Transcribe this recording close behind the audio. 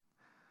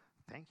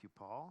Thank you,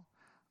 Paul.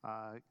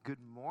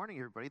 Good morning,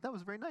 everybody. That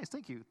was very nice.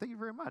 Thank you. Thank you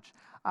very much.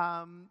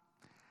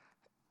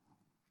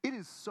 It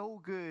is so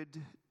good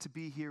to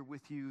be here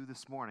with you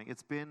this morning.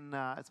 It's been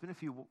a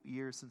few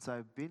years since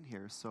I've been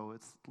here, so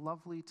it's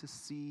lovely to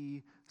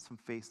see some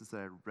faces that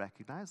I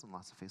recognize and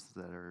lots of faces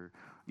that are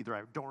either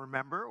I don't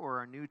remember or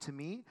are new to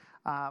me.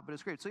 But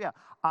it's great. So yeah,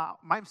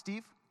 my name's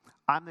Steve.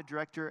 I'm the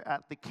director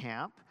at the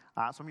camp.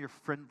 So I'm your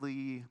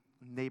friendly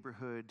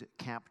neighborhood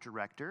camp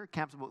director.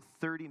 Camp's about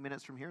 30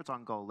 minutes from here. It's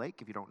on Gull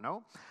Lake, if you don't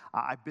know.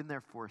 I've been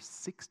there for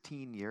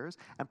 16 years.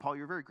 And Paul,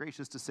 you're very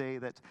gracious to say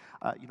that,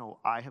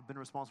 I have been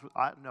responsible.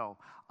 No,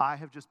 I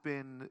have just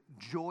been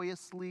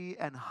joyously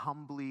and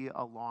humbly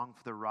along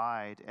for the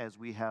ride as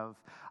we have,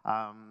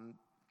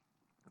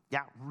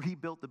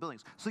 rebuilt the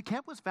buildings. So the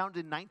camp was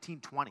founded in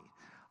 1920.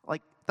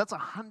 That's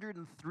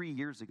 103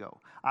 years ago.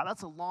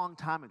 That's a long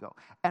time ago.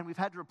 And we've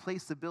had to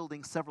replace the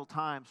building several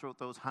times throughout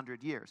those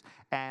 100 years.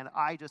 And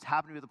I just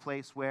happen to be the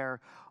place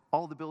where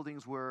all the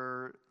buildings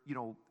were,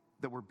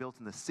 that were built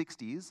in the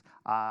 60s,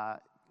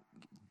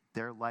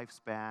 their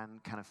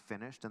lifespan kind of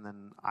finished, and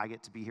then I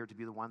get to be here to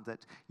be the one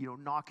that,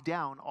 knock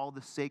down all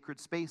the sacred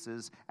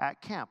spaces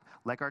at camp,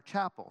 like our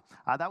chapel.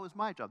 That was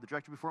my job. The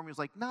director before me was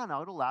like,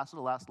 no, it'll last.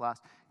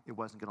 It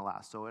wasn't going to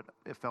last. So it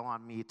fell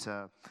on me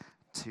to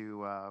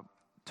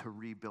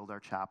rebuild our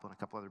chapel and a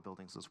couple other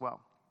buildings as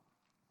well.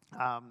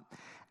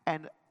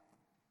 And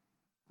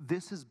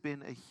this has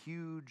been a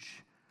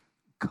huge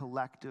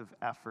collective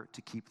effort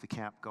to keep the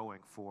camp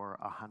going for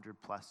 100+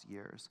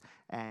 years.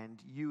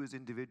 And you as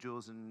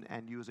individuals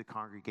and you as a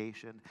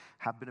congregation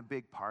have been a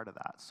big part of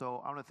that.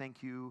 So I want to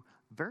thank you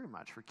very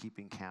much for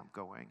keeping camp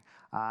going.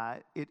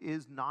 It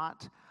is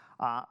not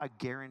a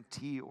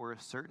guarantee or a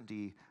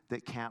certainty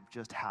that camp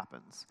just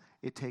happens.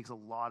 It takes a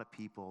lot of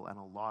people and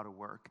a lot of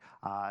work,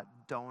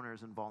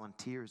 donors and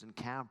volunteers and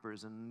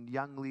campers and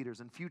young leaders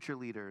and future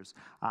leaders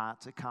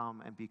to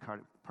come and be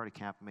part of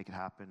camp and make it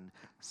happen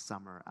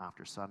summer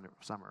after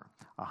summer,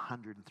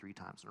 103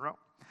 times in a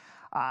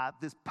row.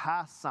 This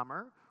past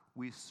summer,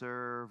 we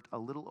served a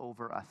little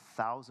over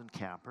 1,000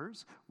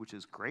 campers, which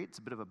is great. It's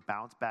a bit of a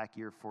bounce back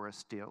year for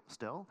us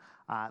still.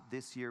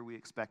 This year we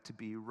expect to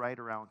be right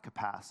around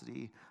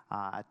capacity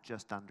at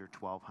just under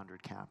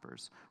 1,200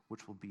 campers,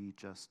 which will be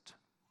just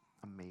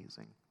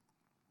amazing.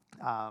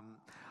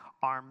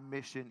 Our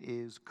mission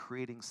is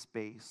creating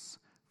space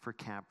for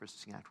campers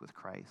to connect with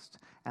Christ.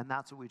 And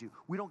that's what we do.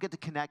 We don't get to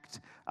connect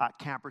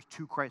campers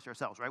to Christ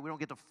ourselves, right? We don't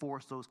get to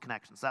force those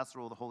connections. That's the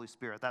role of the Holy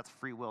Spirit. That's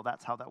free will.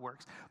 That's how that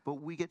works. But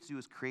what we get to do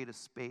is create a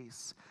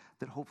space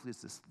that hopefully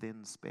is this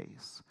thin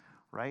space,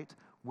 right?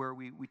 Where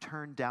we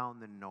turn down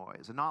the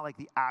noise. And not like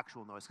the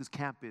actual noise, because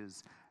camp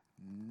is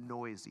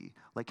noisy.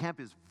 Camp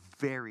is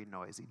very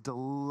noisy,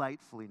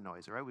 delightfully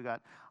noisy, right? We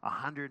got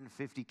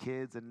 150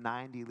 kids and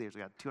 90 leaders.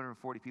 We got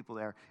 240 people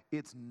there.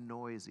 It's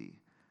noisy.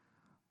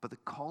 But the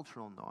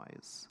cultural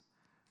noise,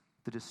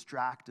 the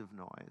distractive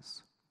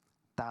noise,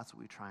 that's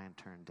what we try and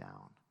turn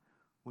down.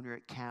 When you're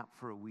at camp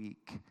for a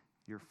week,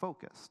 you're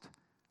focused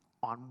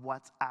on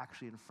what's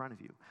actually in front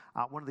of you.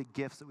 One of the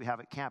gifts that we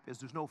have at camp is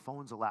there's no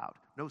phones allowed,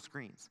 no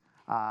screens,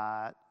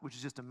 which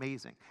is just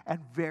amazing and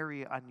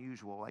very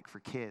unusual, for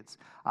kids.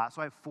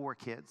 So I have 4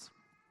 kids.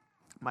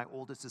 My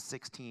oldest is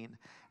 16,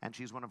 and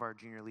she's one of our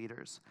junior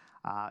leaders.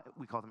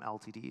 We call them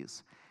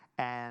LTDs.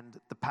 And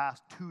the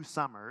past 2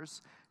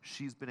 summers,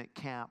 she's been at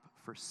camp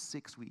for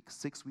 6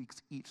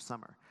 weeks each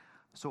summer.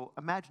 So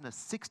imagine a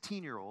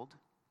 16-year-old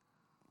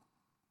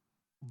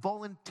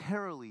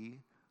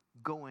voluntarily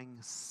going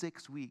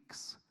 6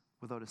 weeks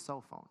without a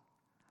cell phone.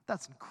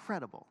 That's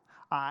incredible.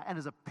 And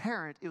as a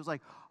parent, it was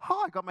like,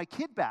 I got my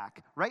kid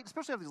back, right?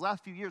 Especially after these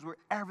last few years where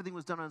everything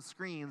was done on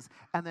screens.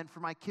 And then for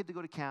my kid to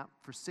go to camp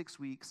for 6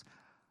 weeks,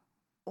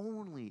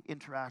 only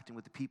interacting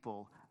with the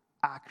people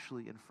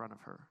actually in front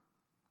of her.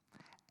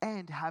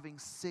 And having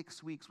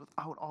 6 weeks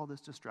without all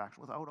this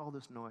distraction, without all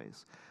this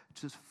noise,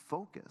 to just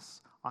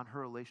focus on her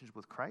relationship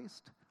with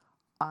Christ,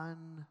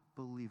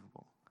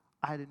 unbelievable.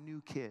 I had a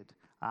new kid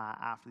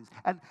after these.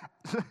 And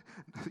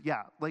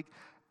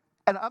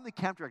and I'm the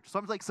camp director, so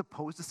I'm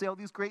supposed to say all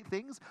these great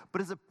things,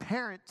 but as a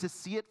parent, to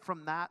see it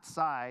from that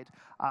side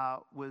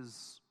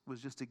was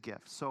just a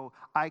gift. So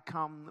I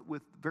come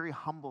with very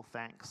humble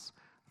thanks.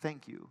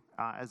 Thank you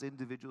as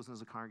individuals and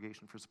as a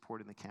congregation for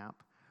supporting the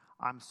camp.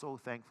 I'm so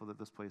thankful that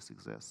this place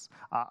exists.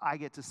 I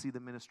get to see the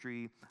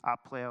ministry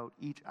play out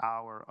each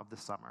hour of the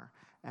summer,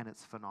 and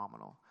it's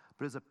phenomenal.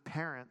 But as a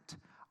parent,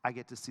 I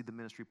get to see the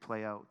ministry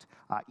play out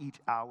each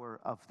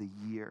hour of the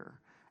year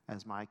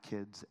as my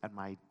kids and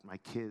my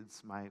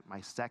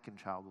second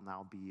child will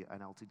now be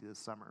an LTD this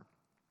summer.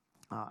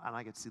 And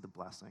I get to see the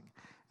blessing,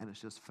 and it's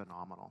just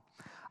phenomenal.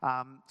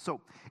 So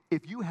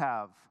if you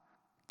have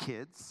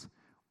kids,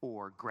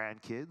 or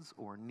grandkids,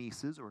 or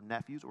nieces, or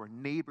nephews, or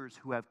neighbors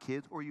who have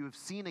kids, or you have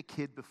seen a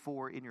kid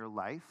before in your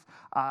life,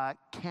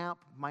 camp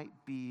might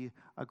be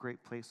a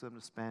great place for them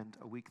to spend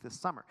a week this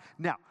summer.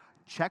 Now,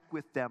 check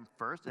with them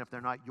first, and if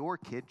they're not your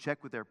kid,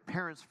 check with their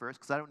parents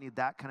first, because I don't need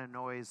that kind of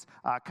noise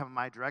coming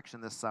my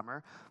direction this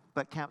summer,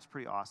 but camp's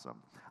pretty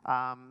awesome.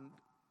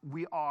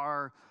 We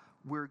are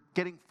we're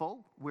getting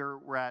full.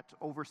 We're at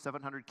over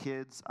 700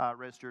 kids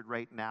registered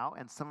right now,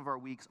 and some of our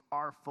weeks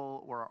are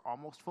full or are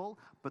almost full,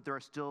 but there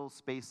are still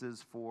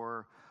spaces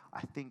for,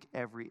 I think,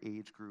 every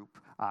age group,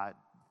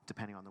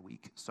 depending on the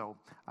week. So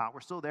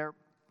we're still there.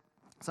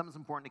 Something that's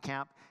important to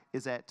camp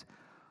is that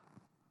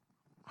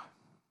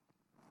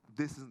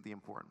this isn't the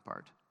important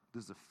part.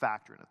 There's a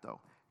factor in it,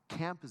 though.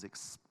 Camp is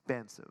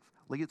expensive.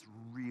 Like, it's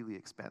really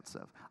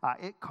expensive.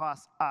 It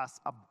costs us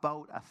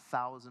about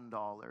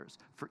 $1,000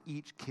 for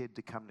each kid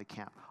to come to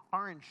camp.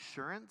 Our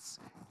insurance,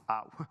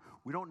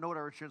 we don't know what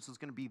our insurance is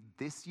going to be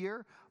this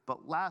year,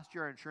 but last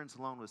year our insurance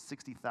alone was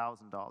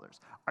 $60,000.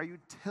 Our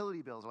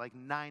utility bills are like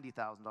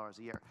 $90,000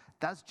 a year.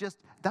 That's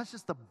just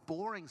the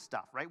boring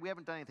stuff, right? We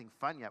haven't done anything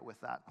fun yet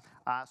with that.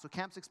 So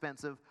camp's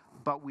expensive,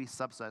 but we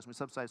subsidize. We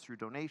subsidize through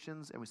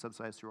donations, and we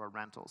subsidize through our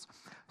rentals.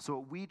 So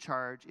what we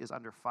charge is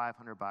under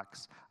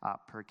 $500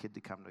 per kid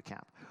to come to camp.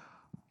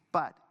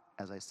 But,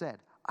 as I said,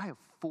 I have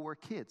 4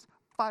 kids.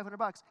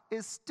 $500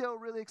 is still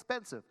really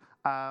expensive.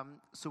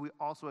 So we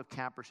also have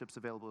camperships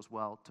available as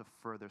well to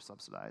further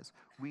subsidize.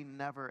 We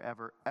never,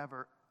 ever,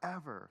 ever,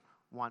 ever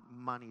want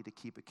money to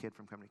keep a kid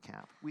from coming to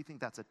camp. We think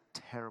that's a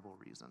terrible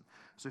reason.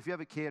 So if you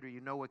have a kid, or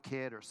you know a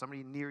kid, or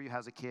somebody near you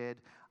has a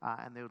kid,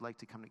 and they would like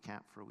to come to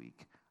camp for a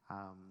week,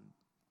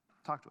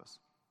 talk to us.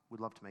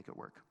 We'd love to make it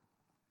work.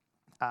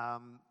 I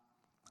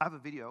have a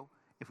video.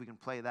 If we can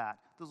play that,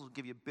 this will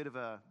give you a bit of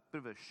a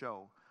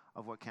show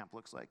of what camp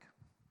looks like.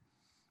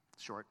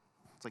 It's short.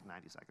 It's like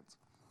 90 seconds.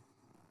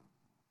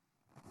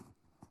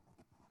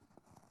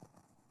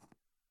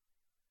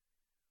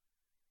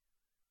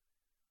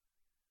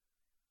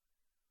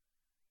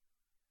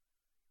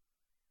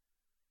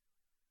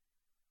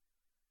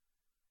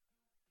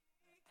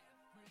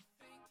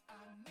 Everything I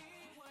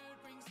need,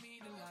 word brings me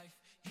to life.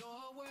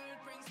 Your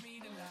word brings me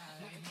to life.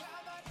 Like a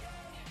cloud by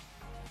day,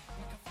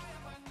 like a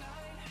fire by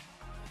night.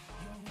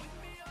 You're with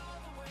me all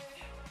the way.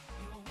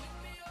 You're with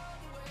me all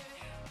the way.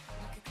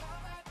 Like a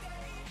cloud by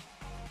day,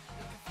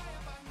 like a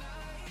fire by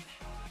night.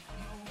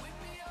 You're with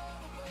me all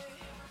the way.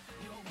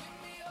 You're with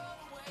me all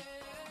the way.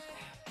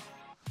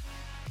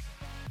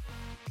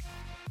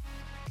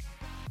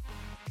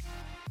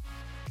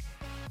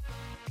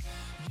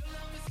 Your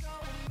love is so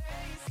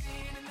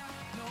amazing, and I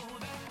know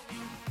that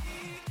you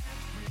need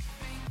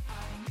everything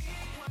I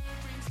need. Word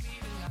brings me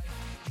to life.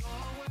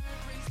 Your word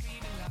brings me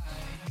to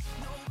life.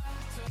 No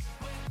matter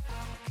where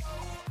I go,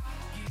 I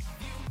give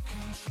you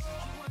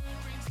control. Word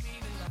brings me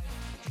to life.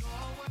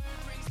 Your word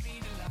brings me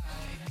to life.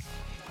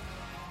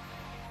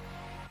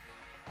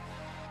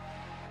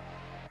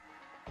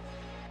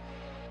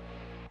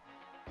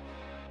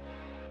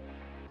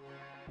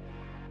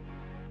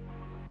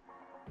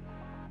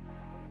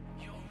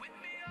 You're with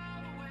me all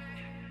the way.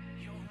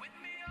 You're with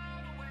me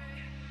all the way.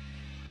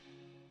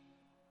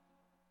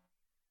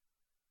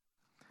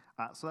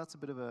 So that's a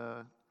bit of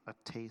a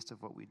taste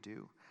of what we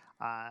do.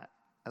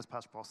 As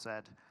Pastor Paul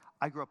said,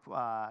 I grew up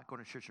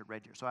going to church at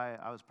Red Deer. So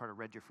I was part of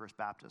Red Deer First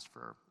Baptist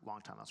for a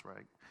long time. That's where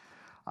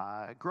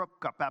I grew up,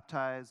 got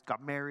baptized,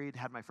 got married,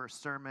 had my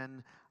first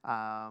sermon.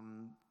 My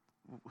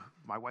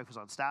wife was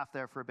on staff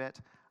there for a bit.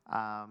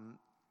 And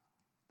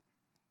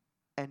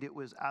it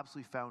was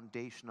absolutely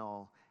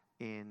foundational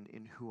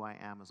in who I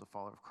am as a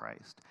follower of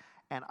Christ.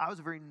 And I was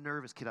a very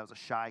nervous kid. I was a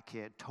shy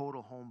kid,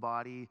 total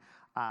homebody,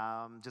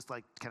 just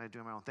like kind of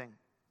doing my own thing.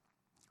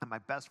 And my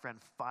best friend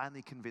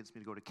finally convinced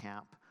me to go to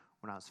camp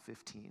when I was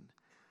 15.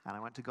 And I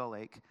went to Gull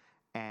Lake,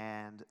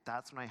 and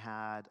that's when I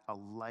had a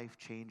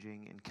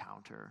life-changing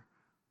encounter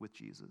with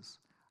Jesus.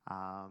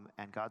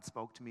 And God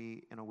spoke to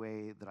me in a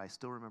way that I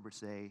still remember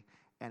today,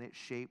 and it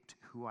shaped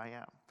who I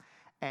am.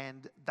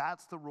 And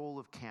that's the role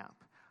of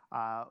camp.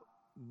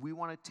 We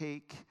want to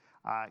take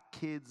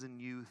kids and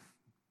youth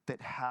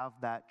that have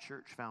that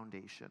church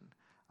foundation,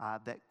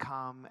 that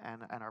come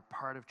and are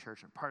part of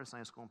church and part of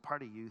Sunday school and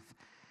part of youth,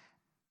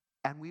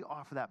 and we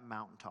offer that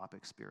mountaintop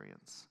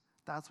experience.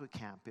 That's what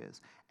camp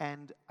is.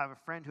 And I have a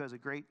friend who has a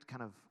great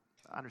kind of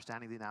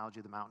understanding of the analogy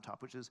of the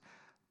mountaintop, which is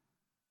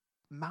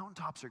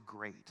mountaintops are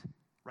great,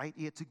 right?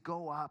 You get to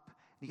go up, and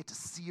you get to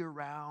see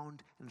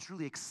around, and it's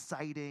really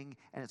exciting,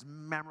 and it's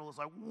memorable. It's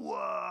like,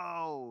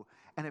 whoa!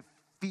 And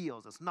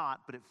it's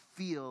not, but it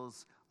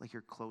feels like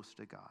you're close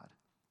to God.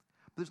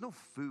 But there's no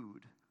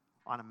food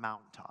on a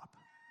mountaintop,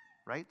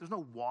 right? There's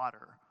no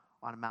water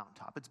on a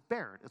mountaintop. It's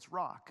barren, it's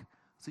rock.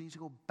 So you need to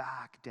go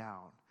back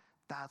down.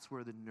 That's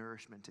where the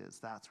nourishment is.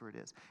 That's where it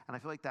is. And I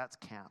feel like that's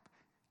camp.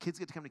 Kids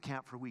get to come to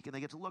camp for a week, and they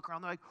get to look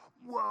around. They're like,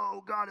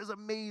 whoa, God is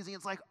amazing.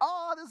 It's like,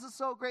 oh, this is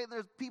so great. And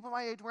there's people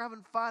my age. We're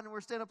having fun, and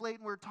we're staying up late,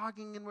 and we're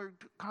talking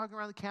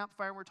around the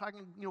campfire, and we're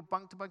talking,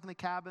 bunk to bunk in the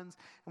cabins,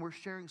 and we're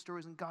sharing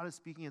stories, and God is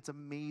speaking. It's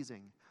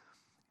amazing.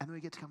 And then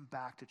we get to come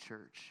back to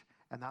church,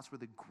 and that's where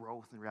the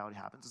growth and reality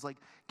happens. It's like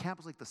camp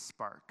is like the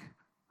spark,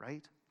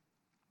 right?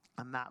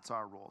 And that's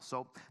our role.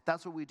 So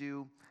that's what we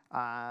do.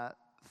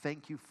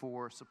 Thank you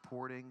for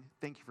supporting.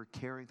 Thank you for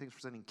caring. Thanks for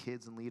sending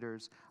kids and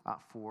leaders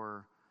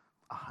for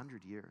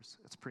 100 years.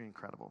 It's pretty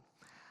incredible.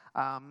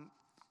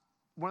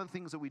 One of the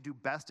things that we do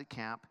best at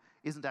camp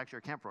isn't actually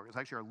our camp program. It's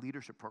actually our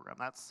leadership program.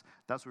 That's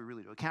what we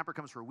really do. A camper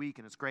comes for a week,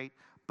 and it's great,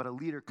 but a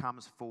leader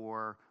comes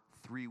for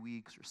 3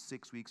 weeks or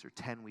 6 weeks or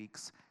 10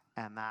 weeks,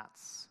 and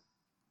that's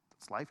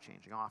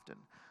life-changing often.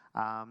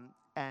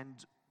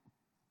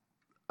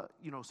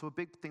 So a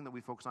big thing that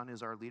we focus on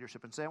is our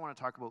leadership. And today I want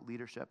to talk about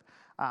leadership.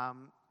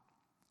 And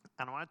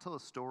I want to tell a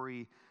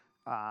story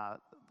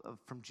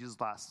from Jesus'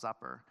 Last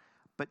Supper.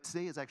 But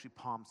today is actually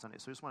Palm Sunday,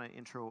 so I just want to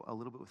intro a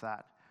little bit with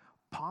that.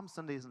 Palm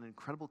Sunday is an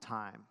incredible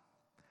time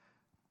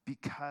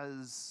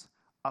because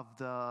of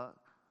the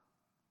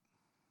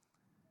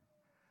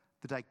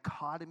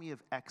dichotomy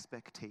of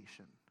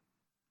expectation,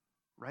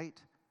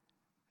 right?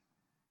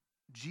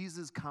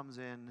 Jesus comes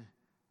in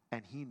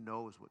and he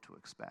knows what to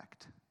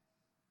expect.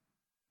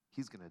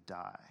 He's going to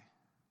die.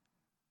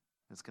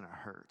 It's going to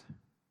hurt.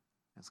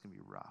 It's going to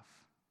be rough.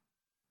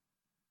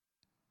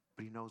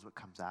 But he knows what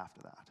comes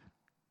after that.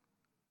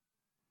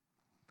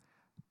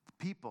 The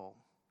people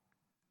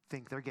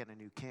think they're getting a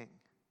new king.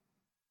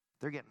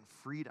 They're getting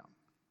freedom,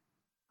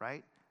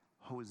 right?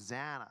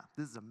 Hosanna.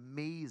 This is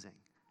amazing.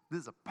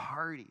 This is a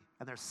party.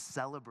 And they're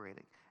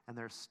celebrating. And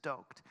they're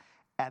stoked.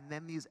 And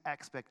then these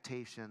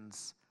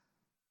expectations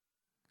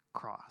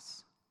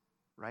cross,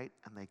 right?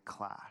 And they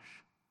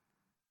clash.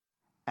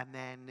 And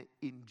then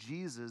in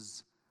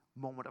Jesus'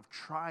 moment of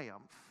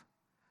triumph,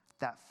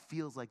 that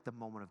feels like the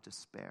moment of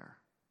despair,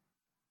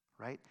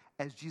 right?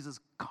 As Jesus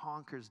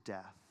conquers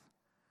death,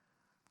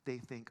 they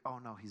think, oh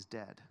no, he's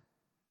dead.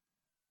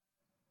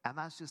 And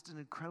that's just an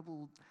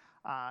incredible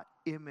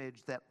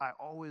image that I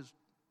always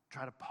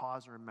try to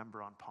pause and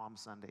remember on Palm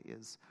Sunday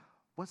is,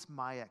 what's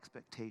my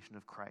expectation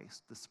of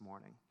Christ this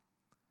morning?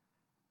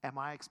 Am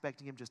I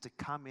expecting him just to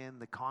come in,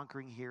 the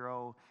conquering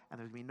hero, and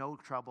there's going to be no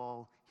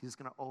trouble, he's just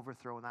going to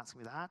overthrow, and that's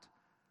going to be that?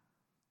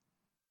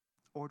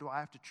 Or do I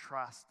have to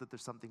trust that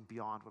there's something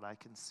beyond what I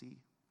can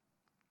see?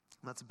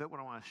 And that's a bit what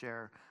I want to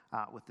share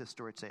with this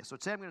story today. So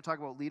today I'm going to talk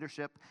about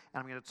leadership,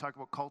 and I'm going to talk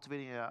about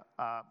cultivating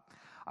a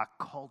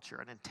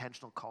culture, an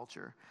intentional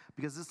culture,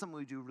 because this is something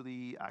we do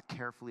really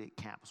carefully at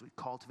campus. We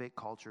cultivate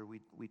culture,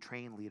 we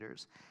train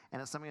leaders,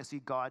 and it's something I see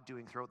God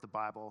doing throughout the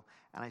Bible,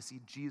 and I see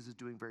Jesus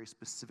doing very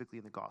specifically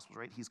in the Gospels,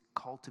 right? He's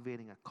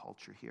cultivating a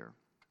culture here.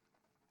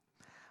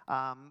 So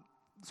I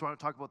want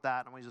to talk about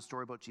that, and I want to use a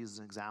story about Jesus as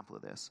an example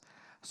of this.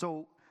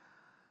 So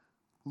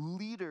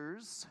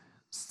leaders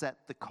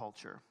set the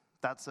culture.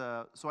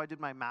 So I did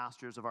my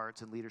Master's of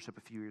Arts in Leadership a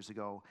few years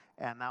ago,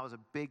 and that was a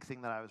big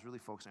thing that I was really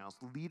focusing on.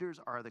 Leaders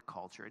are the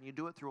culture, and you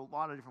do it through a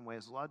lot of different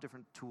ways, a lot of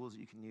different tools that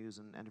you can use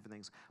and different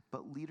things,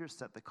 but leaders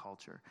set the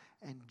culture.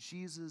 And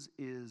Jesus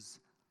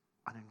is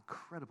an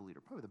incredible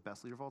leader, probably the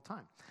best leader of all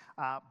time.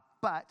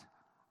 But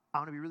I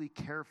want to be really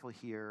careful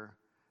here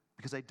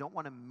because I don't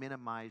want to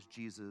minimize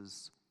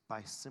Jesus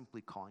by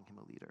simply calling him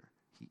a leader.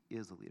 He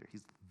is a leader.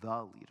 He's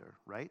the leader,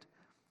 right?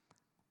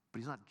 But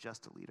he's not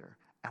just a leader.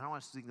 And I don't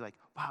want us to think like,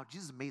 wow,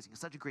 Jesus is amazing. He's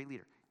such a great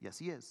leader. Yes,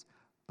 he is.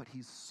 But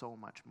he's so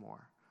much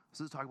more.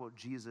 So let's talk about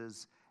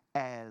Jesus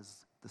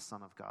as the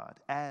Son of God,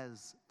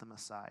 as the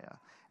Messiah,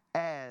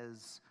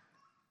 as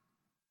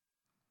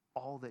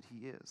all that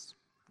he is,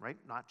 right?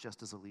 Not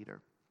just as a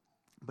leader.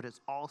 But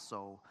it's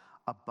also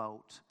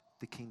about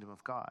the kingdom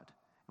of God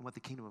and what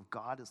the kingdom of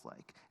God is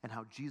like and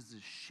how Jesus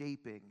is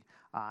shaping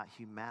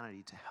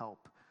humanity to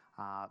help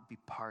be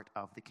part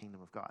of the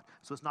kingdom of God.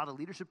 So it's not a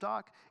leadership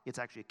talk, it's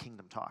actually a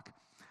kingdom talk.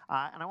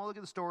 And I want to look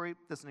at the story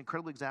that's an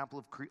incredible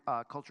example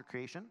of culture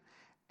creation,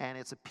 and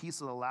it's a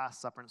piece of the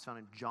Last Supper, and it's found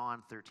in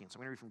John 13. So I'm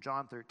going to read from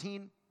John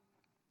 13.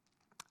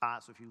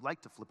 So if you'd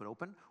like to flip it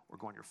open or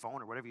go on your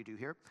phone or whatever you do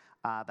here,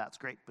 that's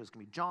great. But it's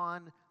going to be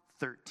John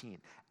 13.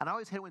 And I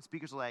always hate when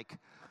speakers are like,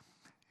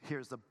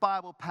 here's the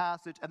Bible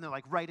passage, and they're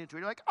like right into it.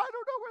 You're like, I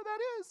don't know where that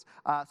is.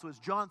 So it's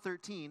John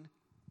 13,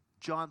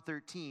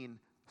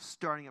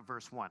 starting at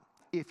verse 1,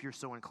 if you're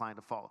so inclined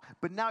to follow.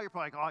 But now you're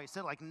probably like, oh, you said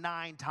it like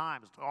 9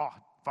 times. Oh,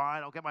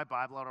 fine, I'll get my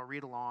Bible out, I'll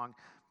read along.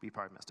 But you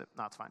probably missed it.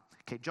 No, it's fine.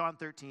 Okay, John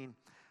 13.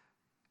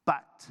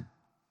 But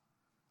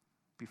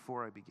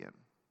before I begin,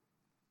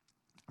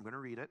 I'm going to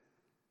read it.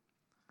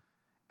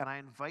 And I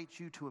invite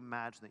you to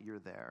imagine that you're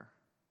there.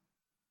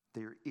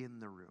 That you're in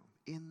the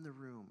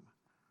room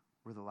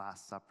where the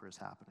Last Supper is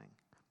happening.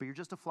 But you're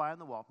just a fly on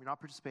the wall. You're not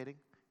participating.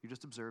 You're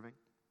just observing.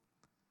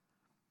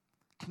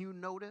 Can you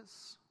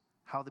notice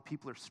how the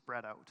people are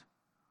spread out?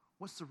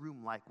 What's the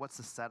room like? What's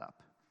the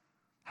setup?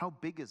 How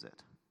big is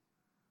it?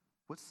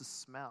 What's the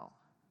smell?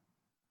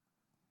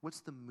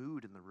 What's the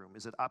mood in the room?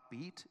 Is it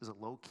upbeat? Is it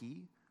low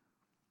key?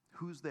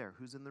 Who's there?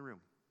 Who's in the room?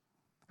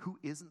 Who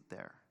isn't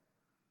there?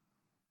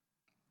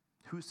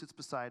 Who sits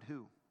beside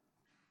who?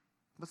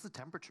 What's the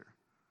temperature?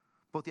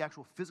 Both the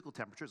actual physical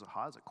temperature, is it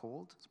hot, is it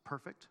cold, is it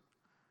perfect?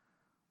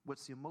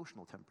 What's the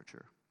emotional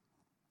temperature?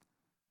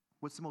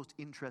 What's the most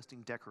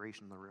interesting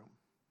decoration in the room?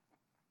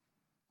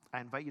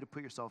 I invite you to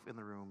put yourself in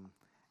the room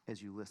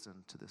as you listen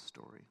to this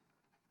story.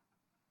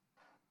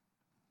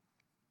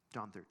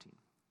 John 13.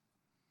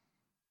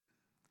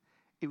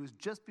 It was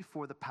just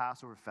before the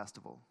Passover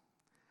festival.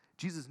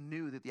 Jesus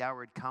knew that the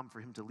hour had come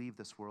for him to leave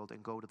this world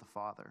and go to the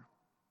Father.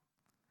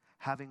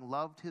 Having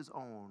loved his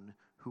own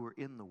who were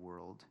in the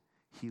world,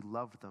 he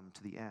loved them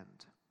to the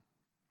end.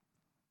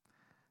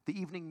 The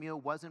evening meal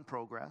was in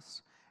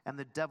progress, and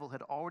the devil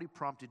had already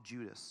prompted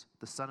Judas,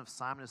 the son of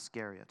Simon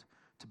Iscariot,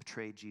 to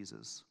betray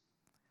Jesus.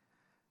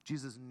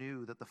 Jesus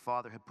knew that the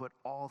Father had put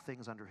all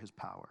things under his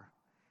power,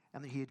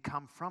 and that he had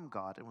come from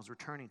God and was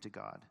returning to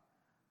God.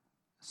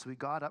 So he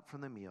got up from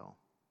the meal,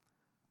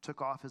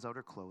 took off his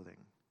outer clothing,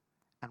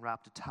 and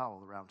wrapped a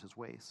towel around his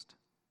waist.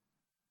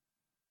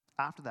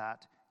 After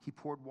that, he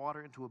poured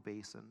water into a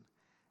basin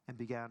and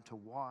began to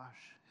wash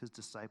his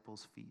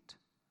disciples' feet,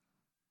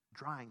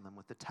 drying them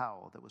with the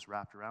towel that was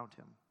wrapped around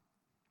him.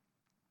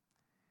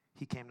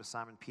 He came to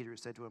Simon Peter and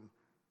said to him,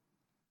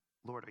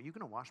 "Lord, are you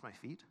going to wash my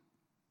feet?"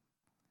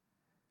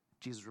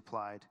 Jesus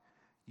replied,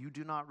 "You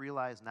do not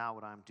realize now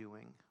what I'm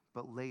doing,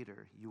 but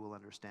later you will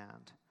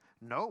understand."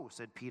 "No,"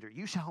 said Peter,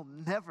 "you shall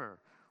never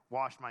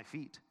wash my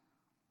feet."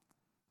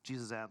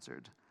 Jesus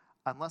answered,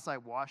 "Unless I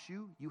wash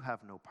you, you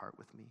have no part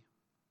with me."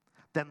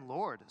 "Then,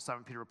 Lord,"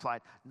 Simon Peter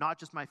replied, "not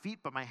just my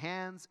feet, but my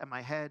hands and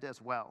my head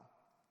as well."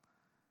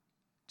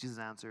 Jesus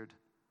answered,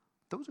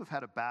 "Those who have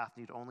had a bath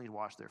need only to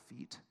wash their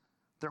feet.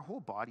 Their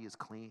whole body is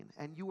clean,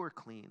 and you are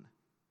clean,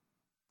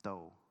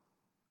 though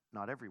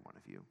not every one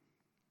of you."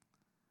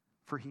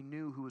 For he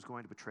knew who was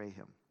going to betray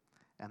him,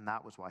 and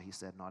that was why he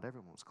said not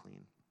everyone was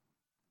clean.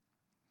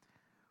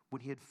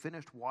 When he had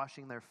finished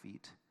washing their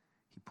feet,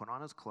 he put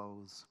on his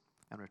clothes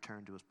and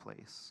returned to his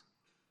place.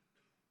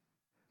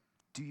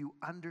 "Do you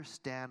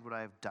understand what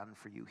I have done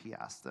for you?" he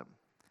asked them.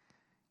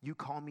 "You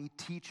call me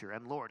teacher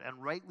and Lord,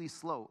 and rightly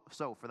so,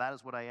 for that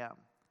is what I am.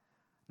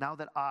 Now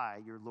that I,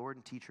 your Lord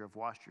and teacher, have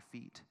washed your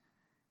feet,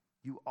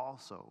 you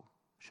also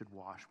should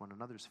wash one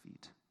another's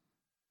feet.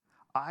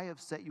 I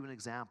have set you an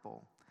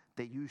example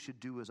that you should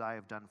do as I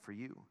have done for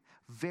you.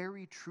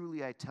 Very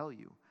truly I tell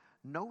you,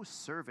 no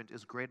servant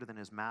is greater than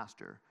his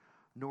master,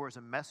 nor is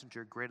a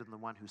messenger greater than the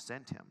one who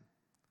sent him.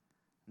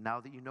 Now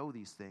that you know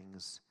these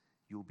things,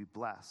 you will be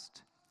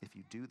blessed if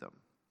you do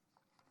them."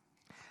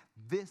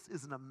 This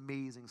is an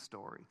amazing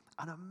story,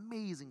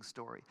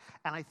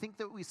 And I think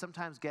that we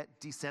sometimes get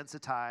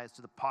desensitized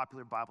to the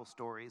popular Bible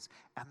stories,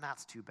 and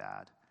that's too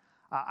bad.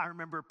 I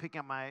remember picking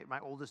up my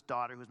oldest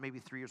daughter, who was maybe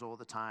 3 years old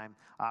at the time,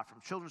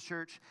 from children's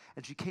church,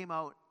 and she came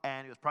out,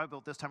 and it was probably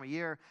about this time of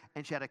year,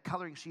 and she had a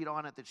coloring sheet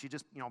on it that she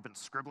just, been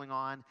scribbling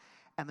on,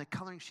 and the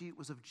coloring sheet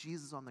was of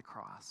Jesus on the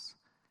cross.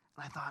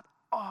 And I thought,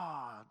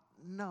 oh,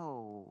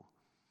 no.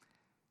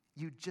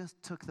 You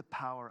just took the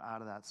power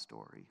out of that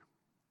story.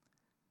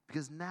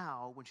 Because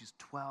now, when she's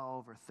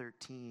 12 or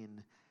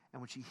 13,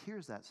 and when she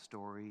hears that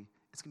story,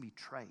 it's going to be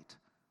trite,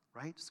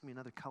 right? It's going to be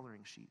another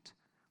coloring sheet.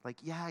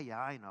 Like, yeah,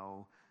 I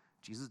know.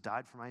 Jesus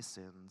died for my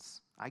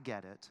sins. I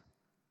get it.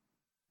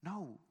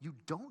 No, you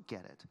don't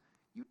get it.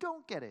 You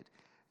don't get it.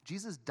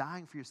 Jesus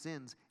dying for your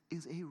sins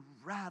is a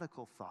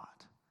radical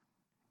thought.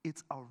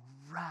 It's a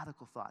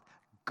radical thought.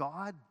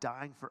 God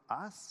dying for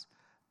us,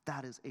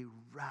 that is a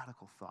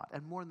radical thought.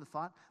 And more than the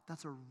thought,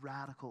 that's a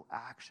radical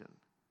action.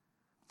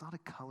 It's not a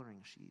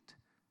coloring sheet.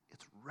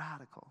 It's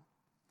radical.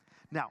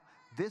 Now,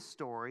 this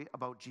story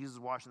about Jesus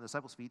washing the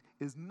disciples' feet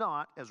is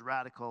not as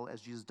radical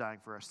as Jesus dying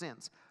for our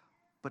sins,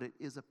 but it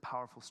is a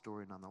powerful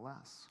story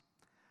nonetheless.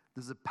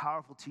 This is a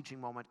powerful teaching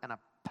moment and a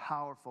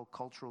powerful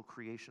cultural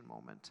creation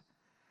moment.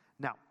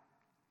 Now,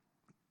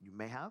 you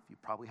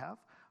probably have,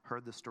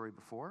 heard this story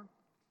before.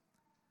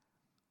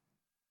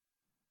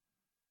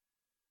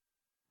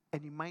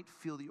 And you might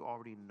feel that you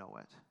already know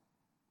it,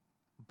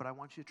 but I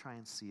want you to try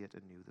and see it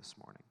anew this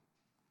morning.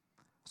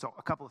 So,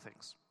 a couple of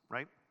things,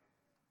 right?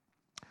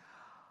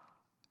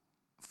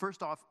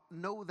 First off,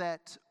 know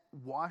that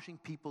washing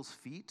people's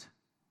feet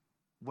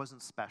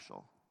wasn't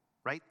special,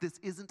 right? This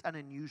isn't an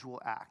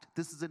unusual act.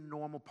 This is a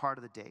normal part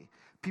of the day.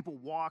 People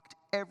walked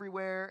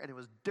everywhere, and it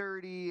was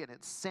dirty, and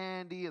it's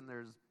sandy, and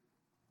there's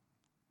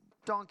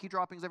donkey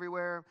droppings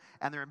everywhere,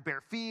 and they're in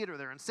bare feet or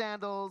they're in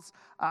sandals.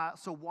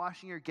 So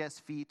washing your guests'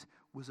 feet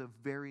was a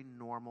very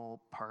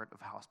normal part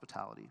of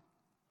hospitality.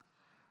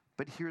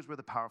 But here's where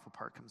the powerful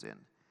part comes in.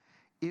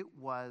 It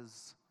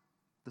was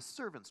the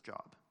servant's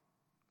job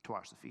to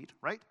wash the feet,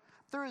 right?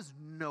 There is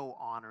no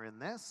honor in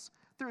this.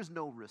 There is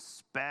no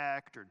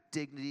respect or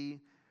dignity.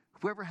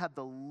 Whoever had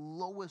the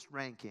lowest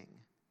ranking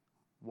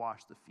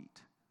washed the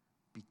feet,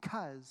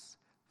 because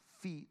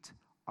feet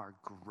are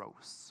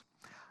gross.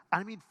 And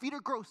I mean, feet are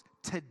gross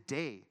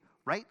today,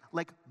 right?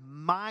 Like,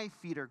 my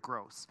feet are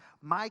gross.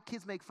 My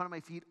kids make fun of my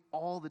feet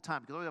all the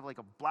time because I have like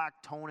a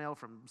black toenail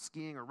from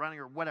skiing or running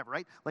or whatever,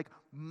 right? Like,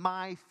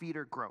 my feet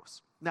are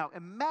gross. Now,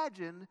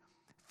 imagine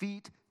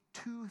feet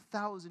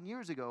 2,000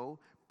 years ago,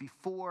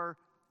 before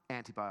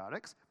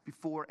antibiotics,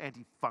 before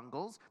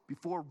antifungals,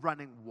 before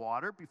running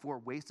water, before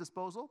waste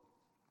disposal.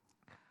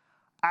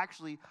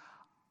 Actually,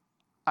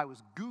 I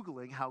was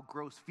Googling how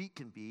gross feet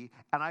can be,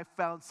 and I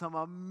found some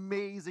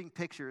amazing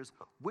pictures,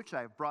 which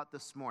I've brought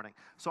this morning.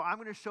 So I'm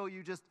going to show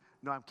you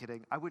no, I'm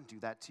kidding. I wouldn't do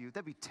that to you.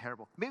 That'd be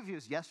terrible. Maybe if it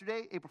was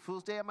yesterday, April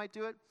Fool's Day, I might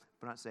do it,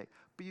 but not today.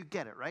 But you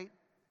get it, right?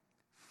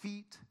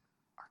 Feet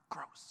are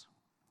gross.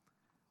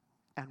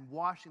 And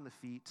washing the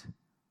feet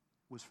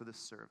was for the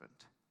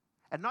servant.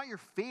 And not your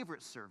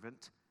favorite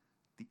servant,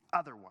 the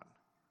other one,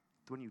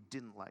 the one you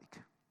didn't like.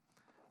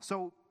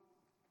 So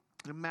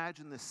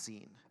imagine this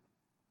scene,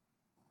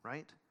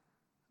 right?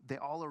 They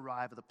all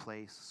arrive at the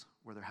place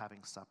where they're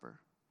having supper.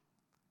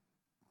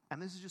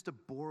 And this is just a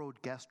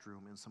borrowed guest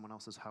room in someone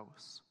else's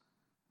house.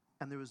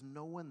 And there was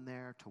no one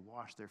there to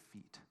wash their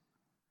feet.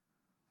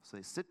 So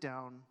they sit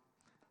down,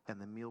 and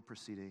the meal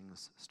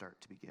proceedings start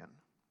to begin.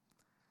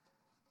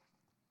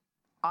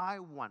 I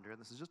wonder,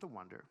 and this is just a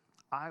wonder,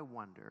 I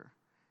wonder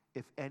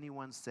if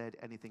anyone said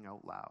anything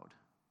out loud.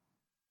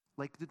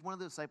 Like, did one of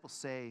the disciples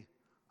say,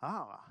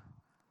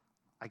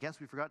 I guess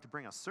we forgot to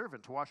bring a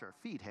servant to wash our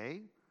feet,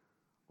 hey?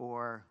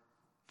 Or,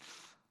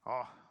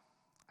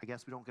 I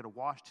guess we don't get a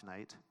wash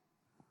tonight.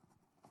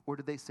 Or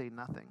did they say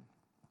nothing?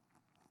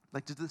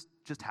 Like, did this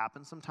just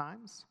happen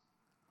sometimes?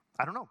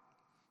 I don't know.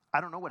 I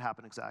don't know what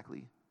happened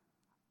exactly.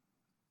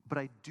 But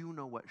I do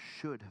know what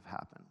should have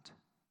happened.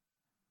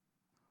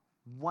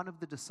 One of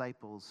the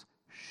disciples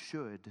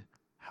should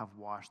have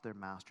washed their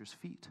master's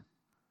feet,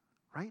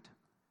 right?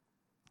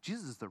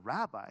 Jesus is the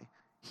rabbi.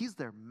 He's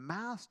their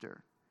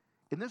master.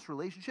 In this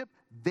relationship,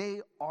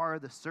 they are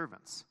the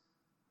servants.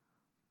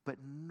 But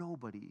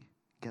nobody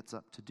gets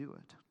up to do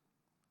it.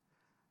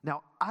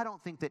 Now, I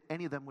don't think that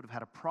any of them would have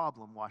had a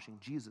problem washing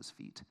Jesus'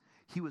 feet.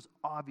 He was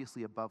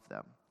obviously above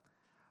them.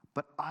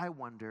 But I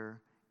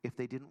wonder if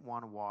they didn't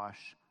want to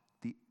wash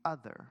the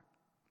other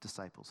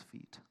disciples'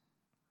 feet.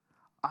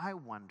 I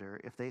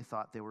wonder if they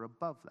thought they were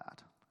above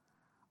that.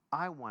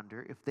 I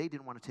wonder if they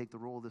didn't want to take the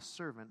role of the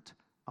servant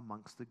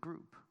amongst the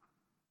group,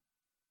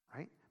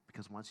 right?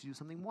 Because once you do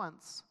something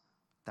once,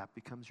 that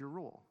becomes your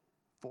role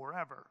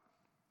forever.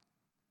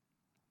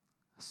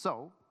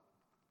 So,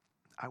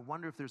 I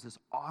wonder if there's this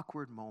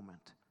awkward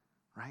moment,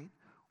 right?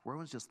 Where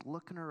everyone's just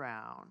looking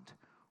around,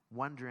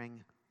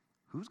 wondering,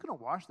 who's going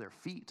to wash their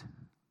feet?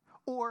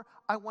 Or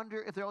I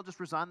wonder if they all just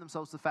resign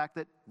themselves to the fact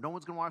that no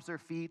one's going to wash their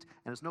feet,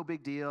 and it's no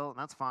big deal, and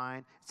that's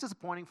fine. It's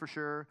disappointing for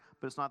sure,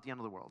 but it's not the end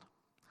of the world.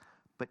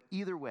 But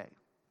either way,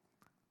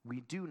 we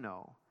do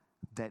know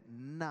that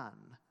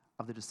none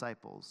of the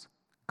disciples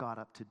got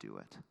up to do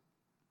it.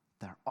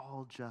 They're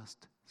all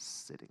just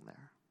sitting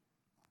there.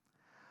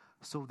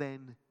 So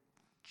then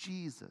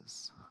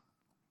Jesus,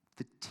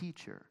 the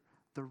teacher,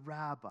 the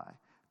rabbi,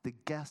 the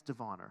guest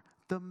of honor,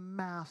 the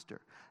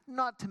master,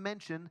 not to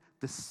mention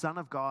the Son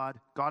of God,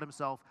 God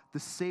himself, the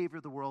Savior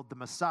of the world, the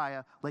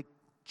Messiah, like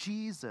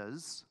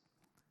Jesus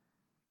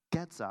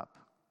gets up,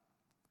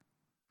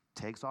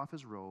 takes off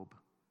his robe,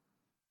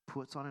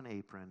 puts on an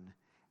apron,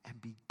 and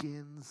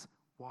begins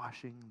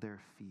washing their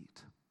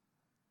feet.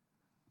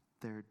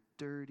 Their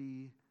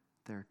dirty,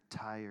 their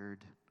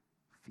tired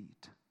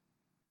feet.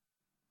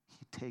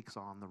 He takes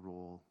on the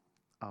role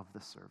of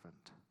the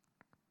servant.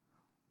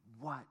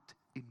 What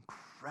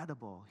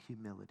incredible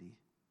humility.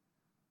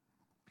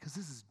 Because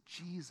this is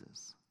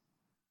Jesus.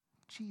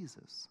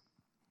 Jesus.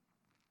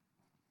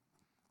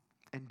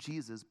 And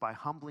Jesus, by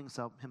humbling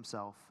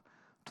himself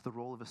to the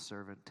role of a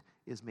servant,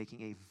 is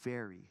making a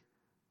very,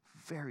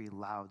 very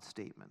loud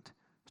statement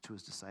to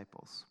his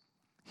disciples.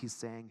 He's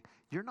saying,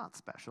 you're not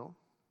special.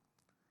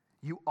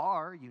 You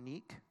are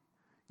unique.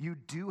 You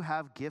do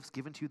have gifts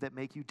given to you that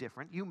make you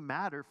different. You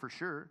matter for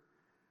sure,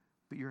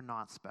 but you're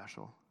not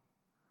special.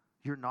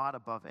 You're not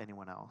above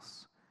anyone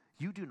else.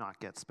 You do not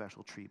get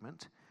special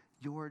treatment.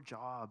 Your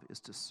job is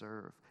to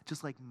serve,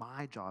 just like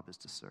my job is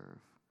to serve.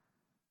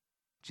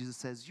 Jesus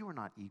says, you are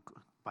not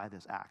equal by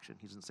this action.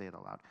 He doesn't say it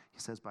aloud. He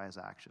says by his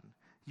action,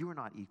 you are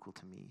not equal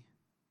to me.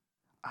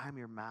 I'm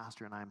your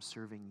master and I'm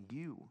serving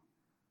you.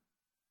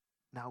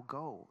 Now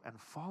go and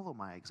follow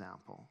my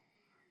example.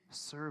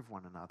 Serve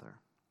one another.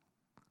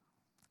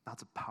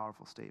 That's a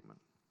powerful statement.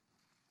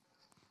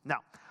 Now,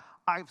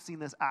 I've seen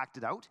this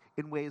acted out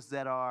in ways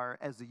that are,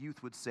 as the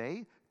youth would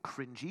say,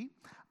 cringy.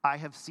 I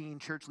have seen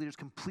church leaders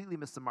completely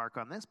miss the mark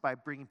on this by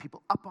bringing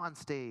people up on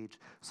stage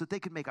so that they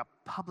could make a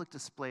public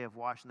display of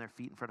washing their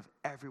feet in front of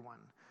everyone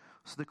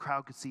so the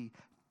crowd could see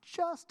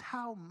just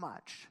how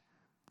much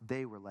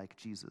they were like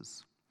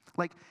Jesus.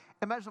 Like,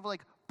 imagine if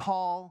like,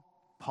 Paul,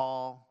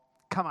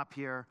 come up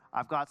here.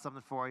 I've got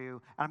something for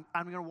you. I'm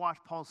going to wash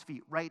Paul's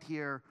feet right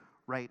here,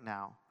 right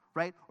now.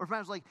 Right? Or if I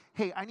was like,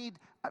 hey, I need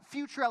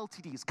future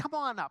LTDs. Come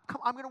on up.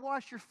 I'm going to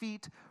wash your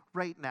feet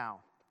right now.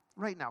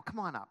 Right now. Come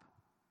on up.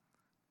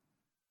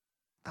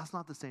 That's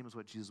not the same as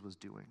what Jesus was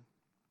doing.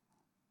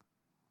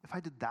 If I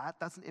did that,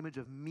 that's an image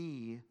of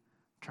me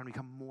trying to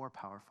become more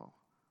powerful.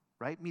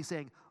 Right? Me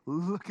saying,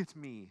 look at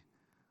me.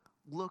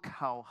 Look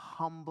how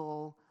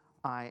humble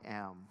I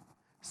am.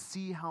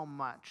 See how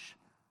much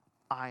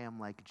I am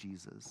like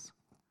Jesus.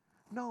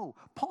 No,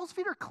 Paul's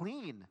feet are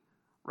clean.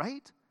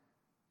 Right?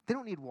 They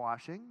don't need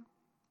washing.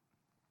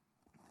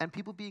 And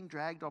people being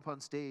dragged up on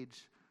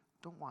stage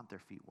don't want their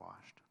feet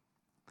washed.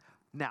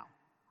 Now,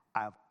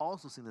 I've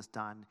also seen this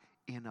done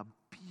in a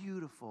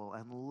beautiful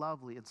and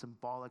lovely and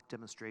symbolic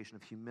demonstration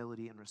of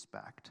humility and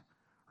respect,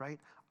 right?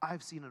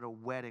 I've seen at a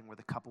wedding where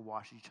the couple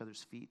washes each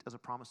other's feet as a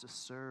promise to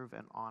serve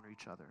and honor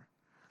each other.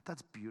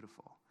 That's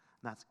beautiful,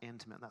 and that's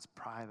intimate, and that's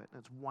private, and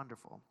it's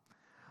wonderful.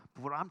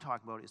 But what I'm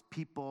talking about is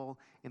people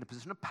in a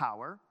position of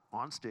power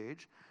on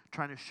stage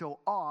trying to show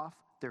off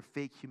their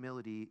fake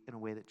humility in a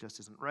way that just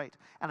isn't right.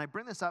 And I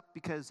bring this up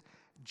because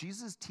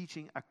Jesus is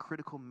teaching a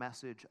critical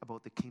message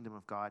about the kingdom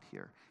of God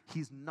here.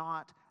 He's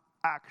not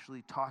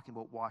actually talking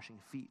about washing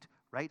feet,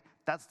 right?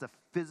 That's the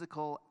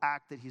physical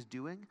act that he's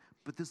doing,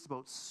 but this is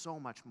about so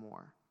much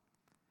more.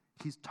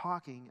 He's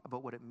talking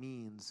about what it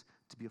means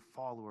to be a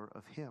follower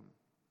of him.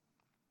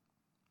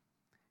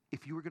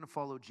 If you were going to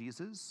follow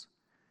Jesus,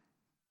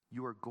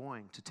 you are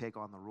going to take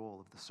on the role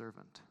of the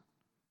servant.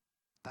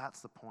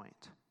 That's the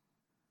point.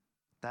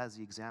 That is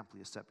the example he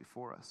has set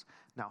before us.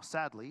 Now,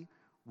 sadly,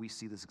 we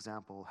see this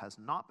example has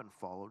not been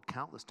followed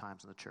countless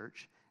times in the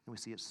church, and we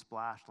see it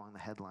splashed along the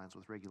headlines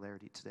with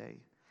regularity today.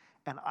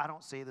 And I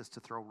don't say this to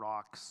throw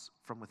rocks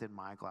from within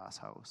my glass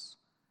house,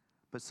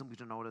 but simply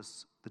to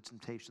notice the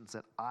temptations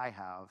that I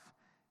have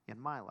in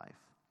my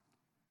life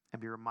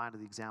and be reminded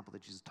of the example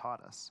that Jesus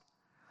taught us.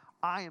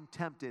 I am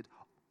tempted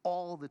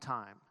all the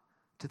time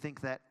to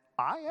think that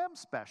I am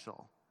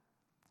special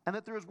and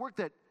that there is work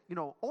that,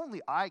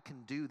 only I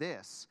can do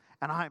this,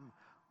 and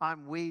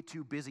I'm way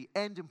too busy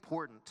and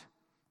important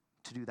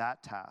to do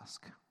that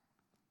task.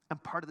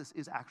 And part of this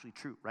is actually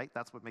true, right?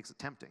 That's what makes it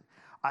tempting.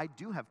 I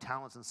do have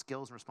talents and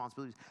skills and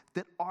responsibilities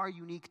that are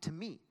unique to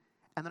me,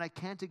 and that I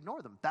can't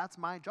ignore them. That's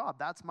my job.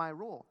 That's my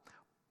role.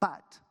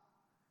 But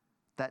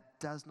that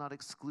does not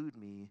exclude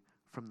me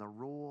from the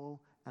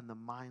role and the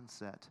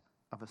mindset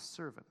of a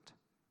servant,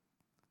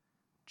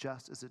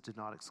 just as it did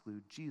not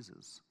exclude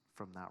Jesus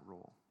from that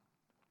role.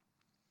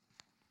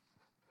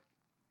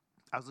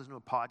 I was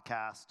listening to a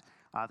podcast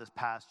this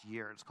past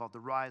year. It's called The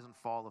Rise and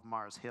Fall of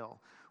Mars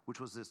Hill, which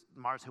was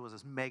Mars Hill was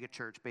this mega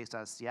church based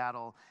out of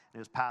Seattle, and it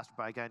was pastored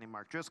by a guy named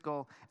Mark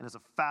Driscoll, and it's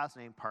a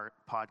fascinating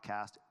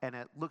podcast, and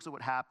it looks at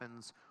what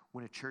happens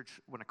when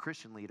a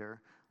Christian leader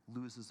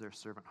loses their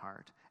servant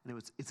heart.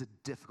 And it's a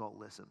difficult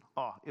listen.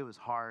 Oh, it was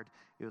hard.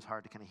 It was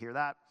hard to kind of hear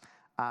that.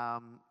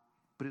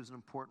 But it was an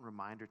important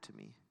reminder to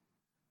me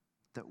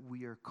that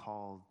we are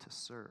called to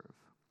serve.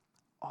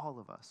 All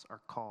of us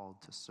are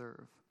called to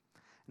serve.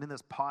 And in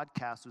this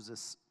podcast,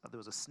 there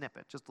was a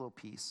snippet, just a little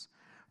piece,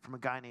 from a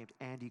guy named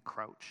Andy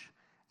Crouch.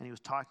 And he was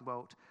talking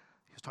about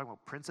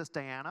Princess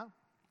Diana, and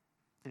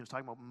he was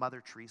talking about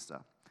Mother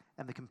Teresa,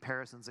 and the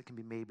comparisons that can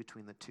be made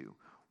between the two.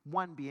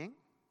 One being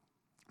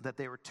that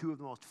they were two of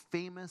the most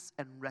famous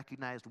and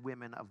recognized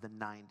women of the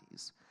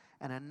 90s,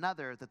 and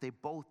another that they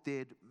both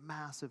did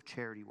massive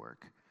charity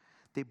work.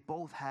 They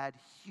both had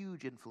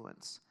huge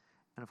influence,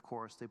 and of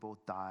course, they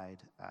both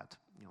died at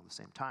the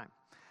same time.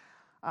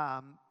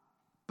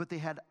 But they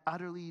had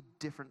utterly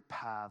different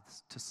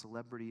paths to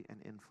celebrity and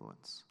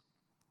influence.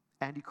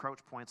 Andy Crouch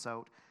points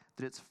out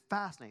that it's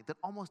fascinating that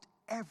almost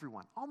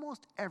everyone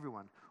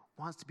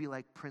wants to be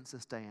like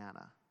Princess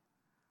Diana.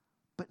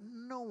 But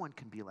no one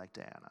can be like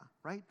Diana,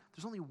 right?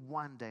 There's only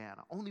one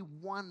Diana. Only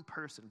one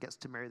person gets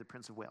to marry the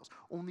Prince of Wales.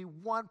 Only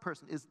one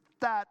person is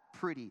that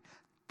pretty,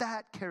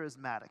 that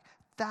charismatic,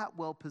 that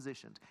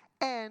well-positioned.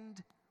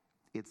 And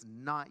it's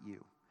not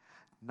you.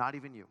 Not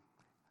even you.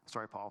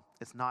 Sorry, Paul.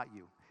 It's not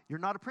you. You're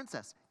not a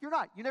princess. You're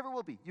not. You never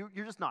will be.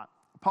 You're just not.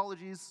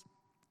 Apologies.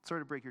 Sorry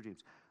to break your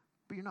dreams.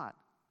 But you're not.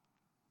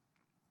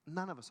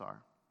 None of us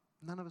are.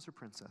 None of us are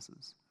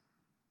princesses.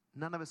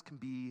 None of us can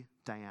be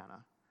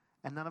Diana.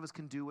 And none of us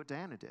can do what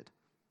Diana did.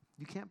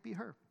 You can't be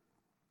her.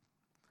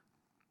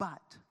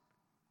 But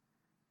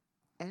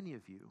any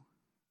of you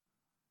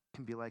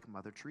can be like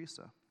Mother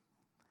Teresa.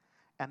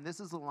 And this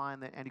is the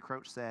line that Andy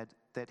Crouch said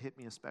that hit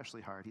me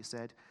especially hard. He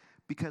said,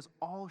 because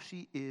all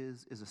she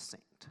is a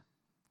saint.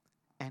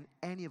 And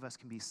any of us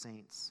can be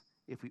saints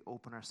if we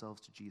open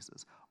ourselves to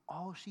Jesus.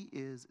 All she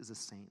is a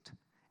saint.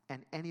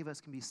 And any of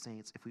us can be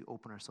saints if we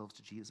open ourselves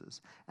to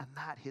Jesus. And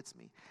that hits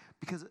me.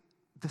 Because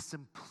the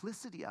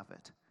simplicity of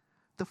it,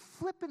 the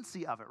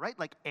flippancy of it, right?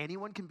 Like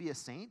anyone can be a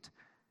saint.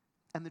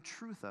 And the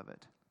truth of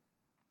it,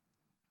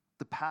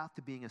 the path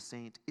to being a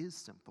saint is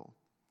simple.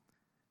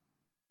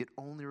 It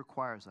only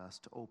requires us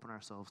to open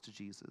ourselves to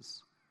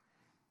Jesus.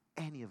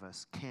 Any of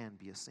us can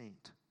be a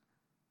saint.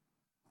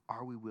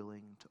 Are we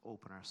willing to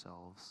open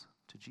ourselves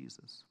to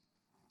Jesus?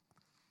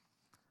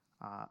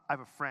 I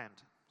have a friend,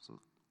 so a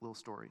little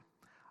story.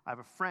 I have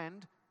a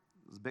friend,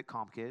 it's a bit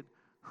complicated,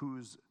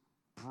 whose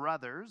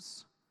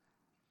brother's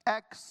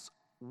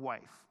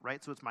ex-wife,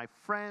 right? So it's my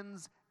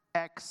friend's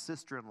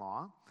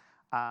ex-sister-in-law.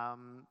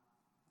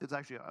 It's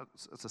actually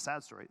it's a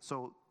sad story.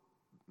 So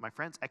my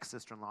friend's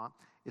ex-sister-in-law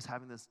is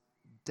having this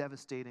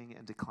devastating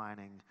and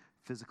declining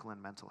physical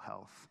and mental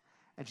health.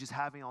 And she's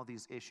having all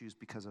these issues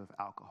because of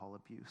alcohol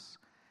abuse.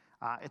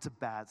 It's a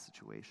bad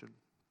situation.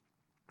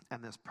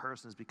 And this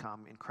person has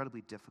become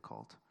incredibly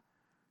difficult.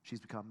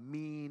 She's become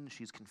mean,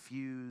 she's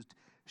confused,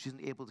 she's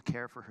unable to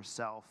care for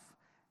herself,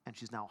 and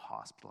she's now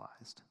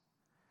hospitalized.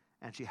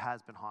 And she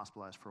has been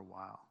hospitalized for a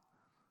while.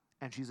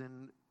 And she's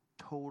in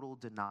total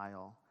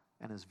denial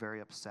and is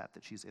very upset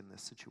that she's in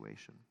this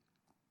situation.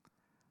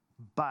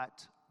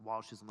 But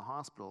while she's in the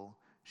hospital,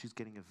 she's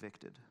getting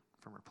evicted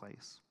from her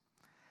place.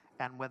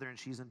 And whether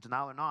she's in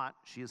denial or not,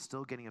 she is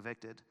still getting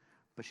evicted,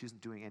 but she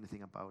isn't doing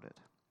anything about it.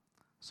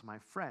 So my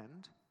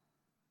friend,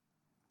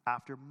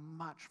 after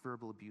much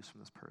verbal abuse from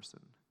this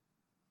person,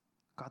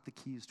 got the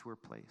keys to her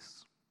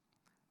place,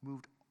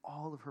 moved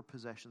all of her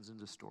possessions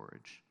into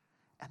storage,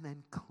 and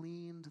then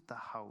cleaned the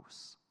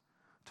house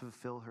to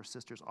fulfill her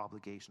sister's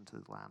obligation to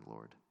the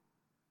landlord.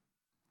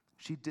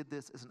 She did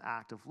this as an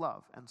act of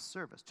love and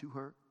service to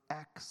her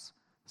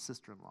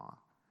ex-sister-in-law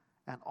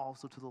and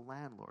also to the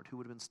landlord who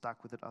would have been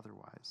stuck with it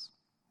otherwise.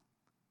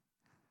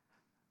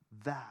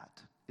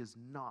 That is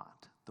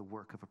not the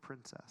work of a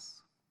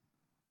princess.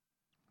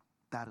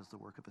 That is the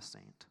work of a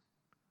saint.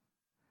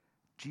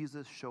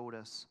 Jesus showed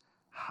us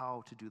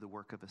how to do the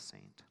work of a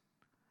saint.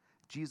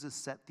 Jesus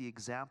set the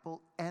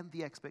example and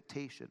the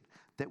expectation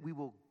that we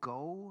will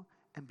go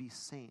and be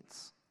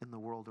saints in the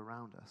world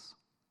around us.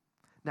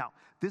 Now,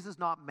 this is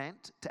not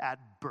meant to add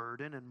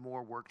burden and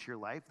more work to your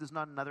life. This is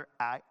not another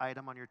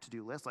item on your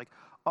to-do list like,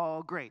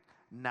 oh, great,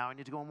 now I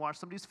need to go and wash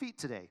somebody's feet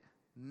today.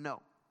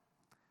 No.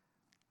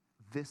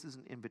 This is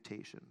an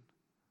invitation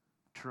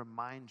to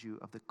remind you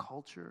of the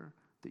culture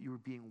that you are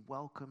being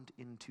welcomed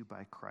into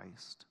by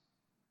Christ,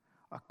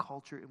 a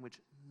culture in which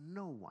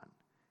no one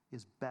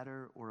is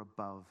better or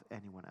above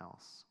anyone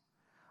else,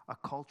 a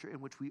culture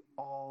in which we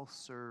all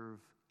serve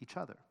each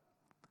other,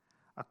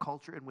 a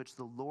culture in which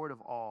the Lord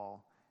of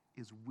all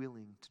is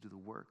willing to do the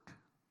work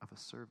of a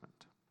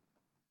servant.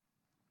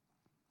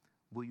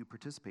 Will you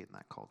participate in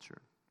that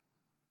culture?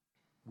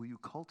 Will you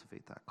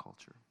cultivate that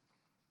culture?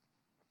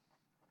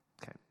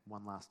 Okay,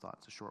 one last thought.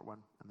 It's a short one,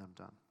 and then I'm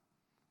done.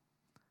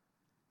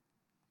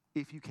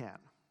 If you can,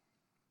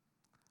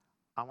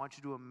 I want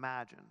you to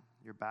imagine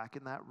you're back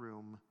in that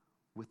room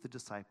with the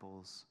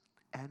disciples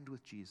and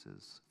with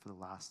Jesus for the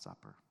Last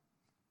Supper.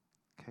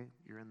 Okay,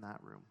 you're in that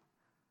room.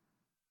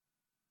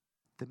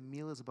 The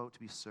meal is about to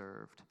be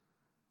served,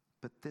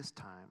 but this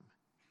time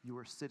you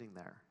are sitting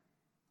there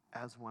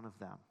as one of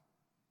them.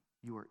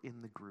 You are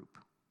in the group.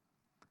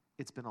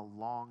 It's been a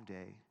long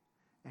day,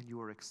 and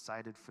you are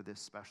excited for this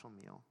special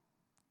meal.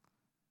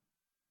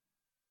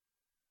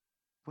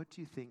 What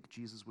do you think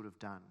Jesus would have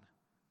done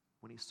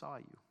when he saw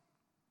you?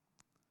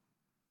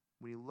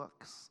 When he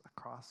looks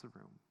across the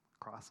room,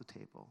 across the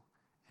table,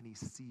 and he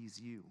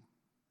sees you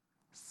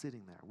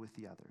sitting there with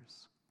the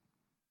others.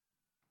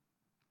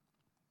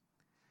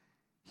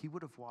 He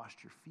would have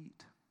washed your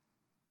feet.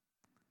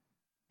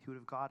 He would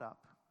have got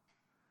up,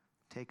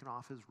 taken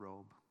off his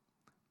robe,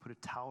 put a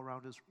towel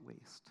around his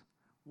waist,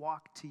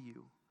 walked to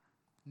you,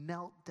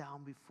 knelt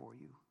down before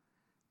you,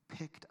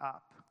 picked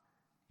up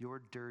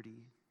your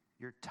dirty,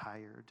 your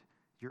tired,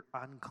 your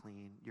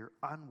unclean, your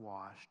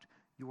unwashed,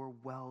 your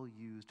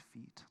well-used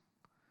feet.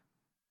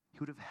 He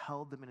would have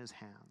held them in his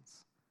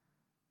hands,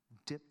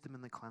 dipped them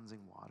in the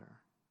cleansing water,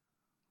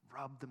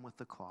 rubbed them with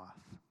the cloth,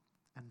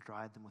 and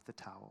dried them with the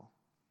towel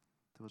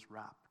that was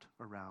wrapped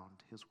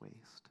around his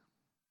waist.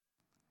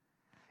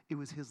 It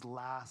was his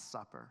Last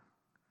Supper,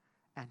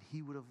 and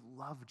he would have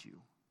loved you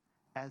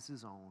as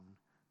his own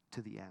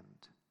to the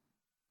end.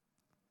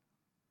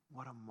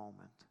 What a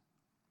moment.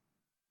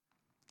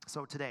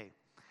 So today,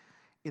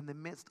 in the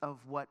midst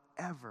of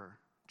whatever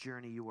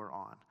journey you are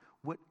on,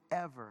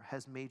 whatever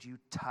has made you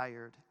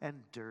tired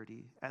and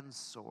dirty and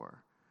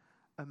sore,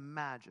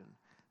 imagine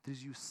that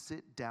as you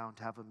sit down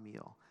to have a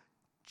meal,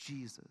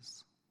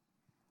 Jesus,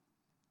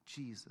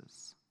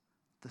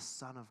 the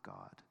Son of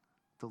God,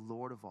 the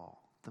Lord of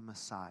all, the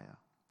Messiah,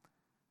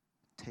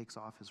 takes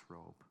off his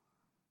robe,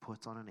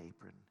 puts on an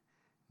apron,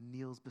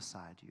 kneels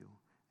beside you,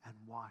 and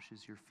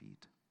washes your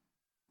feet.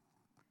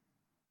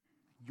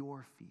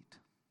 Your feet.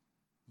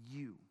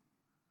 You.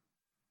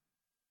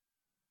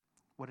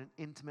 What an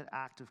intimate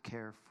act of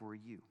care for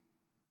you.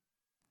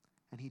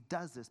 And he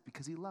does this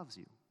because he loves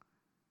you.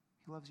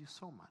 He loves you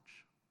so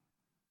much,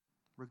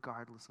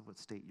 regardless of what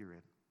state you're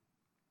in.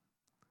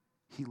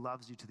 He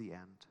loves you to the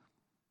end.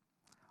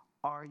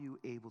 Are you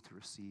able to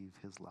receive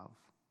his love?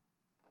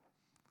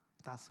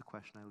 That's the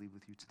question I leave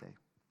with you today.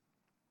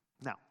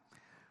 Now,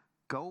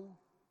 go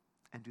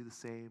and do the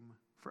same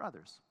for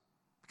others,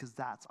 because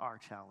that's our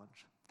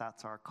challenge.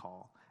 That's our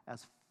call.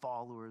 As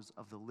followers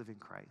of the living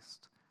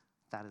Christ,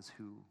 that is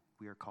who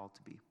we are called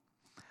to be.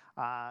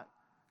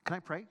 Can I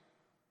pray?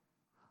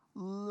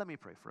 Let me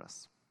pray for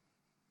us.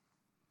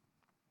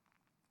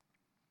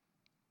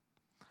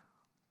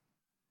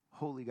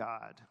 Holy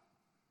God,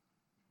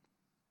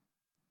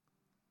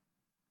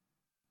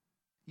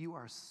 you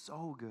are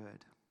so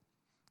good.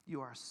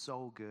 You are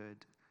so good.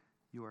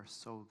 You are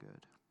so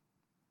good.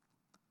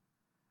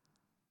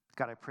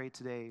 God, I pray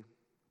today,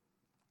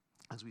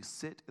 as we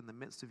sit in the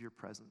midst of your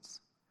presence,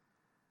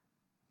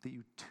 that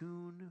you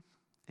tune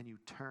and you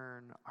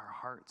turn our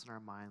hearts and our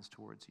minds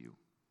towards you.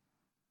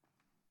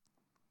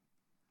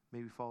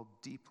 May we fall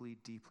deeply,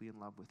 deeply in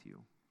love with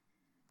you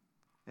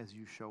as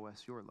you show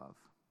us your love.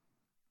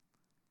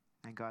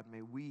 And God,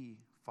 may we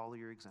follow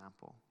your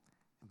example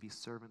and be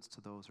servants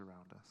to those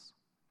around us.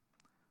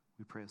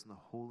 We pray this in the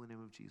holy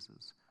name of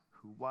Jesus,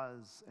 who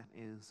was and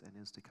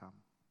is to come.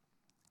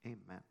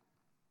 Amen.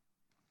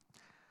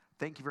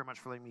 Thank you very much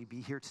for letting me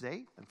be here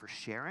today and for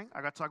sharing.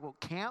 I got to talk about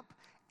camp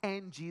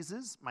and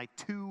Jesus, my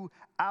two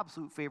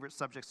absolute favorite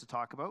subjects to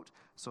talk about.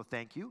 So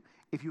thank you.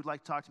 If you'd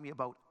like to talk to me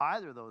about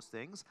either of those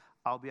things,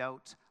 I'll be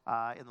out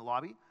in the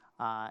lobby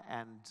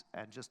and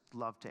just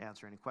love to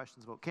answer any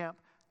questions about camp,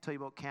 tell you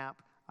about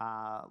camp,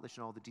 let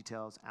you know all the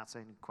details, answer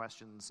any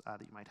questions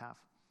that you might have.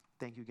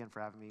 Thank you again for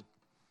having me.